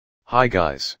Hi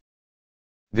guys.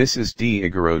 This is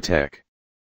Igoro Tech.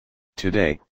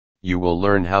 Today, you will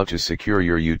learn how to secure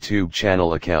your YouTube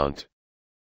channel account.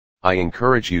 I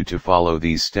encourage you to follow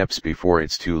these steps before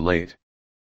it's too late.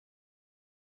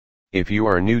 If you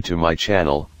are new to my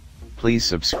channel, please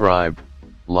subscribe,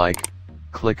 like,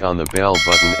 click on the bell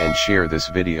button and share this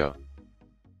video.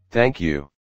 Thank you.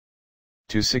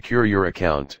 To secure your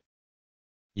account,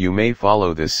 you may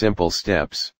follow the simple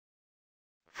steps.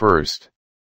 First,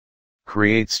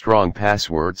 create strong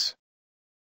passwords.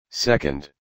 Second,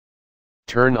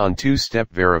 turn on two-step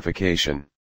verification.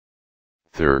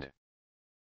 Third,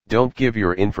 don't give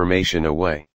your information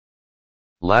away.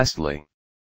 Lastly,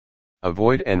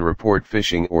 avoid and report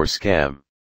phishing or scam.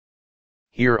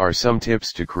 Here are some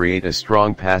tips to create a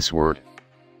strong password.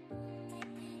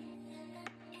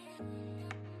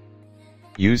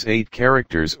 Use 8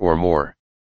 characters or more.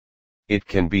 It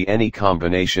can be any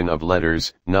combination of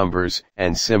letters, numbers,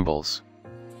 and symbols.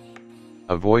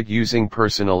 Avoid using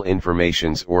personal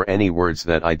informations or any words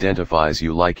that identifies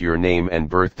you like your name and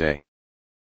birthday.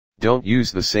 Don't use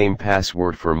the same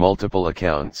password for multiple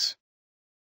accounts.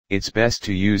 It's best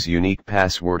to use unique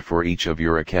password for each of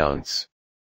your accounts.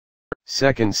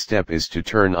 Second step is to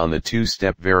turn on the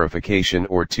two-step verification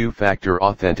or two-factor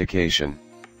authentication.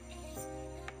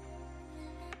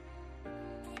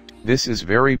 This is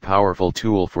very powerful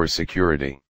tool for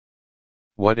security.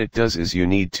 What it does is you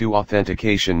need two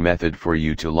authentication method for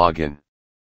you to log in.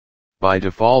 By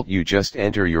default you just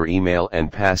enter your email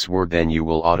and password, then you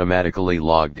will automatically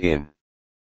logged in.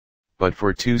 But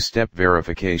for two-step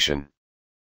verification,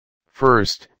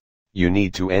 first, you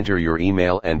need to enter your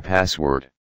email and password.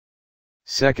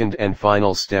 Second and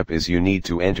final step is you need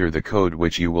to enter the code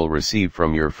which you will receive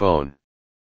from your phone.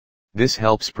 This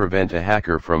helps prevent a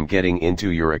hacker from getting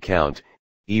into your account.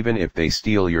 Even if they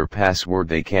steal your password,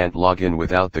 they can't log in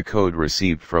without the code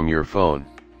received from your phone.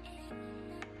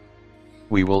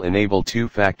 We will enable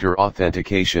two-factor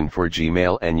authentication for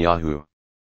Gmail and Yahoo.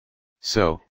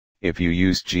 So, if you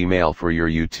used Gmail for your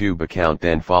YouTube account,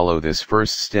 then follow this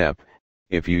first step.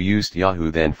 If you used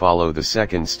Yahoo, then follow the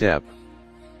second step.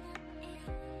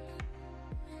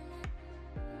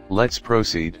 Let's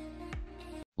proceed.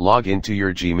 Log into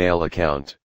your Gmail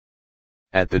account.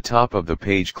 At the top of the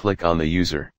page, click on the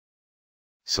user.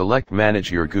 Select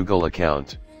Manage your Google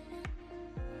account.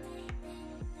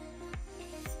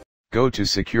 Go to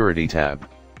Security tab.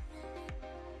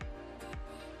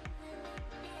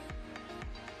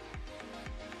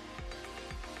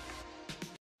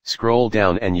 Scroll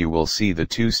down and you will see the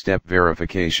two-step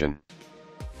verification.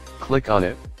 Click on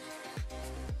it.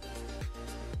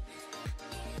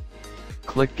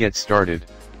 Click Get Started.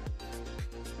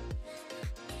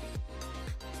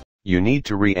 You need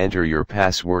to re-enter your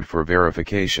password for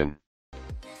verification.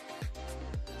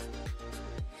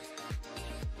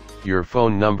 Your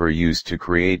phone number used to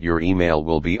create your email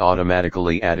will be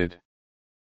automatically added.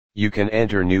 You can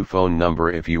enter new phone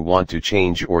number if you want to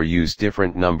change or use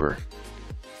different number.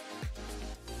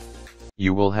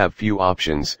 You will have few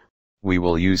options. We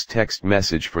will use text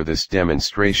message for this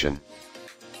demonstration.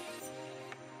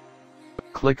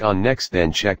 Click on Next,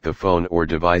 then check the phone or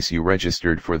device you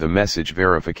registered for the message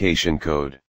verification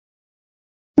code.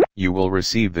 You will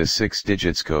receive the 6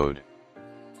 digits code.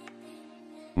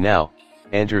 Now,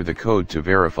 enter the code to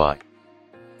verify.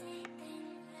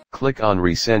 Click on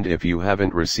Resend if you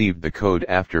haven't received the code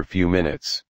after few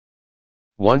minutes.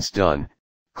 Once done,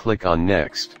 click on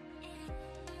Next.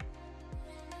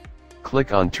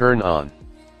 Click on Turn On.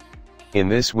 In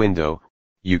this window,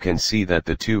 you can see that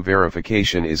the two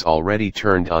verification is already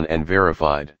turned on and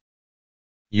verified.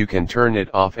 You can turn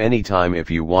it off anytime if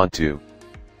you want to.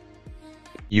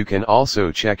 You can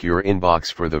also check your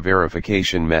inbox for the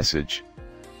verification message.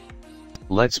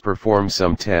 Let's perform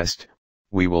some test.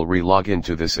 We will re-log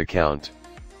into this account.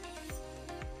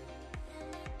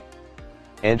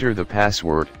 Enter the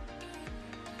password.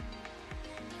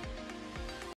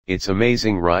 It's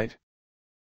amazing, right?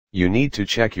 You need to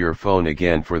check your phone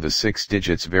again for the 6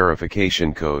 digits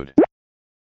verification code.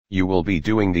 You will be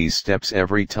doing these steps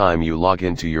every time you log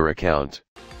into your account.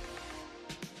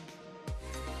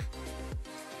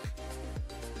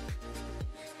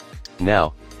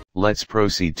 Now, let's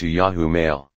proceed to Yahoo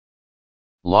Mail.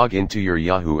 Log into your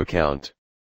Yahoo account.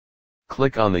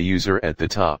 Click on the user at the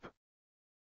top.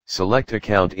 Select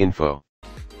Account Info.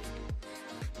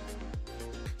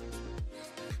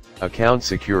 Account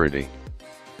Security.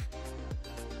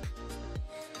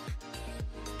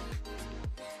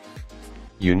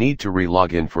 You need to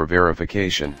re-log in for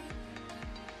verification.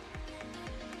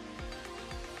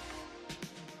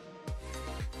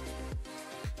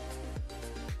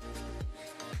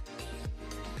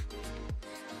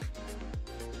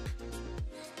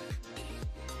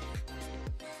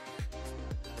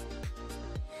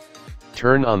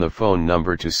 Turn on the phone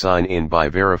number to sign in by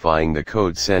verifying the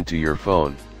code sent to your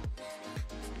phone.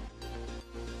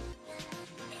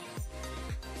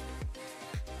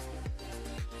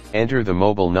 Enter the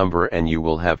mobile number and you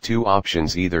will have two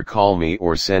options: either call me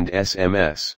or send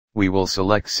SMS. We will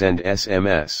select send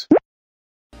SMS.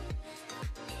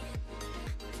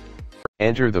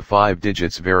 Enter the 5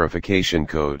 digits verification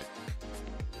code.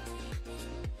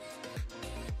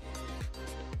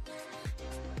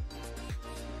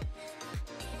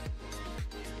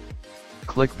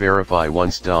 Click verify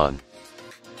once done.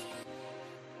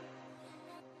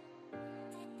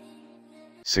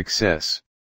 Success!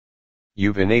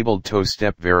 You've enabled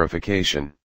Twostep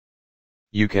verification.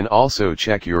 You can also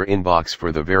check your inbox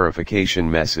for the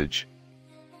verification message.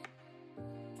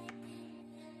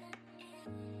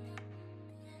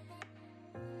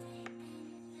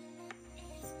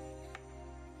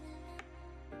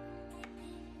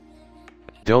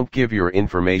 Don't give your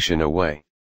information away.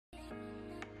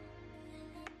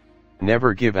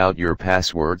 Never give out your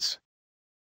passwords.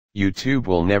 YouTube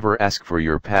will never ask for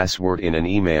your password in an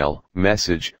email,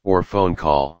 message, or phone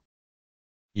call.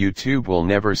 YouTube will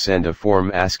never send a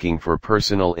form asking for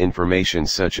personal information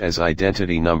such as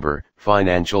identity number,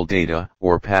 financial data,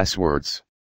 or passwords.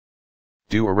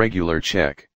 Do a regular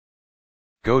check.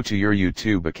 Go to your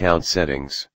YouTube account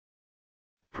settings.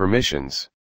 Permissions.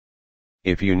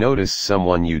 If you notice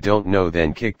someone you don't know,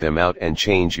 then kick them out and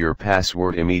change your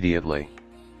password immediately.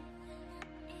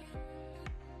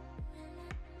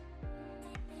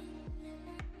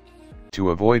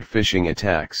 To avoid phishing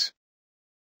attacks,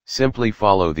 simply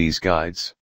follow these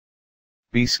guides.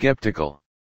 Be skeptical.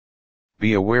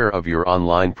 Be aware of your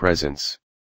online presence.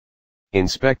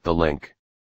 Inspect the link.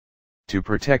 To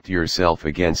protect yourself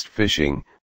against phishing,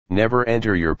 never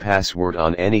enter your password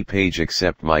on any page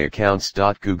except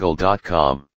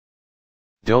myaccounts.google.com.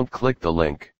 Don't click the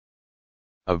link.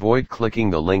 Avoid clicking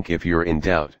the link if you're in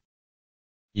doubt.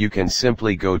 You can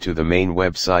simply go to the main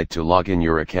website to log in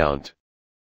your account.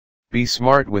 Be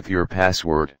smart with your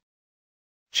password.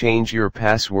 Change your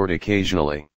password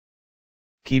occasionally.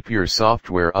 Keep your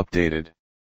software updated.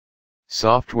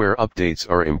 Software updates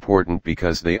are important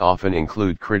because they often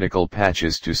include critical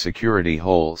patches to security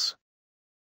holes.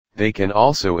 They can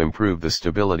also improve the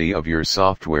stability of your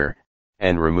software,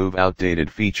 and remove outdated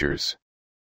features.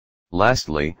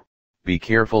 Lastly, be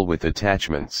careful with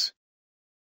attachments.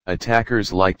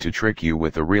 Attackers like to trick you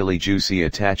with the really juicy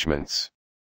attachments.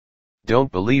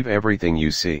 Don't believe everything you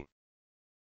see.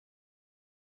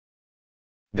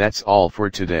 That's all for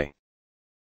today.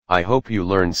 I hope you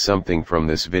learned something from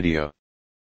this video.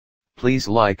 Please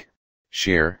like,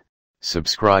 share,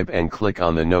 subscribe and click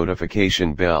on the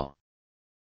notification bell.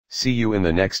 See you in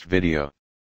the next video.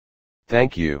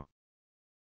 Thank you.